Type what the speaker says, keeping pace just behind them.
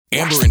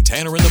Amber and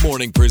Tanner in the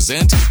morning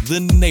present The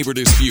Neighbor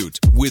Dispute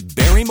with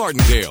Barry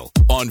Martindale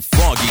on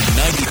Froggy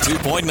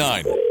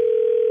 92.9.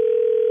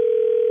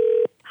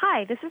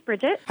 Hi, this is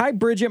Bridget. Hi,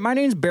 Bridget. My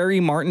name's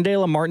Barry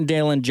Martindale of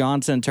Martindale &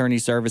 Johnson Attorney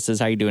Services.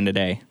 How you doing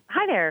today?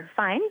 Hi there.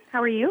 Fine.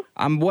 How are you?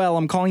 I'm well.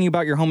 I'm calling you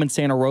about your home in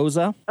Santa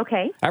Rosa.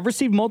 Okay. I've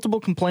received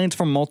multiple complaints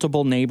from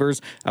multiple neighbors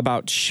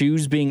about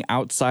shoes being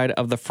outside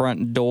of the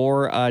front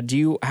door. Do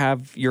you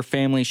have your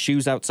family's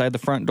shoes outside the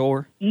front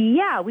door?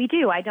 Yeah, we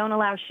do. I don't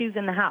allow shoes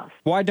in the house.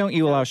 Why don't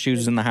you allow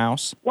shoes in the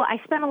house? Well,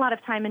 I spent a lot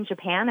of time in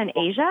Japan and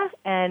Asia,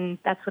 and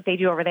that's what they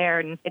do over there,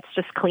 and it's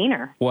just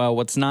cleaner. Well,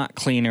 what's not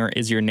cleaner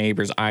is your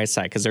neighbor's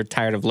eyesight because they're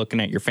tired of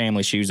looking at your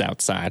family shoes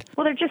outside.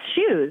 Well, they're just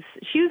shoes.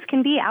 Shoes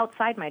can be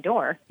outside my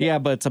door. Yeah,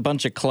 but it's a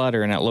bunch of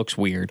clutter and it looks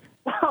weird.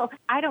 Well,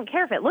 I don't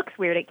care if it looks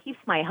weird. It keeps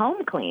my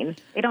home clean.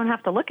 They don't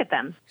have to look at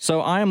them.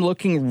 So I am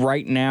looking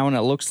right now, and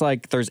it looks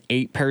like there's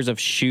 8 pairs of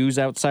shoes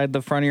outside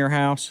the front of your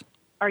house.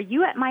 Are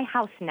you at my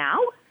house now?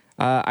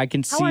 I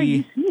can How are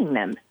you see seeing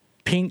them?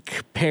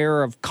 pink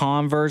pair of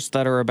Converse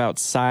that are about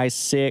size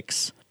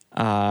 6,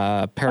 pair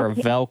of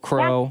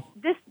Velcro.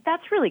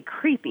 That's really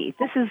creepy.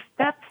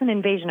 That's an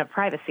invasion of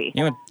privacy.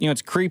 You know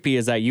what's creepy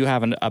is that you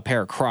have a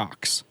pair of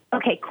Crocs.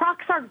 Okay,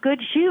 Crocs are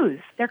good shoes.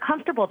 They're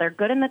comfortable. They're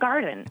good in the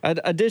garden.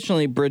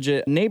 Additionally,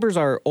 Bridget, neighbors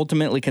are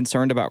ultimately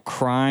concerned about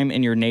crime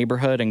in your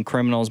neighborhood and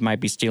criminals might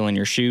be stealing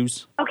your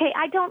shoes. Okay,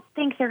 I don't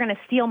think they're going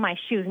to steal my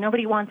shoes.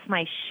 Nobody wants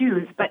my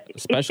shoes, but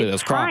Especially it's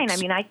those Crocs. fine. I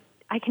mean,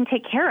 I can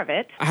take care of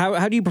it.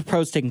 How do you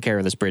propose taking care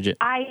of this, Bridget?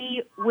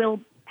 I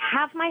will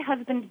have my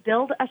husband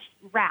build a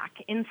rack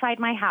inside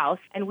my house,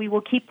 and we will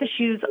keep the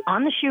shoes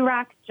on the shoe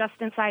rack just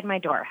inside my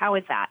door. How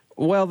is that?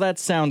 Well, that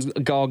sounds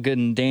all good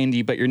and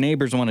dandy, but your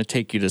neighbors want to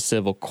take you to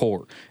civil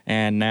court.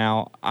 And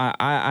now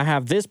I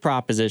have this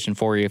proposition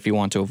for you if you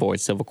want to avoid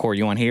civil court.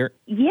 You want to hear it?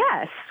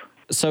 Yes.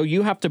 So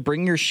you have to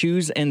bring your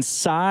shoes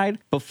inside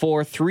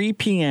before 3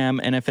 p.m.,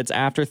 and if it's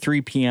after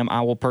 3 p.m.,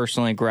 I will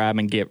personally grab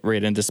and get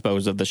rid and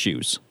dispose of the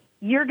shoes.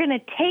 You're going to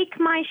take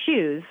my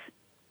shoes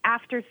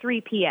after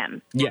 3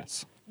 p.m.?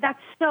 Yes. That's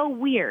so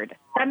weird.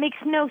 That makes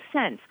no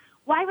sense.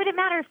 Why would it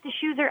matter if the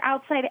shoes are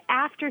outside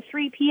after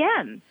 3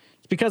 p.m.?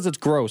 It's because it's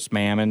gross,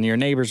 ma'am, and your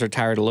neighbors are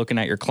tired of looking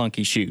at your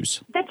clunky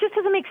shoes. That just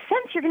doesn't make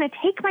sense. You're going to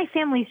take my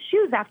family's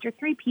shoes after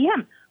 3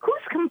 p.m.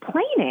 Who's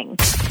complaining?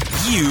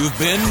 You've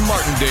been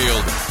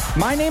Martindale.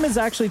 My name is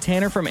actually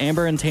Tanner from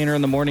Amber and Tanner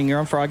in the Morning. You're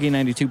on Froggy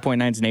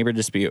 92.9's Neighbor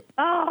Dispute.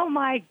 Oh,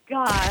 my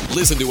God.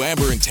 Listen to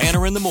Amber and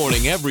Tanner in the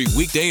morning every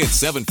weekday at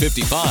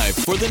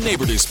 7:55 for The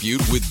Neighbor Dispute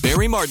with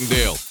Barry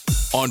Martindale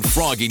on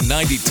Froggy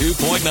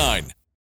 92.9.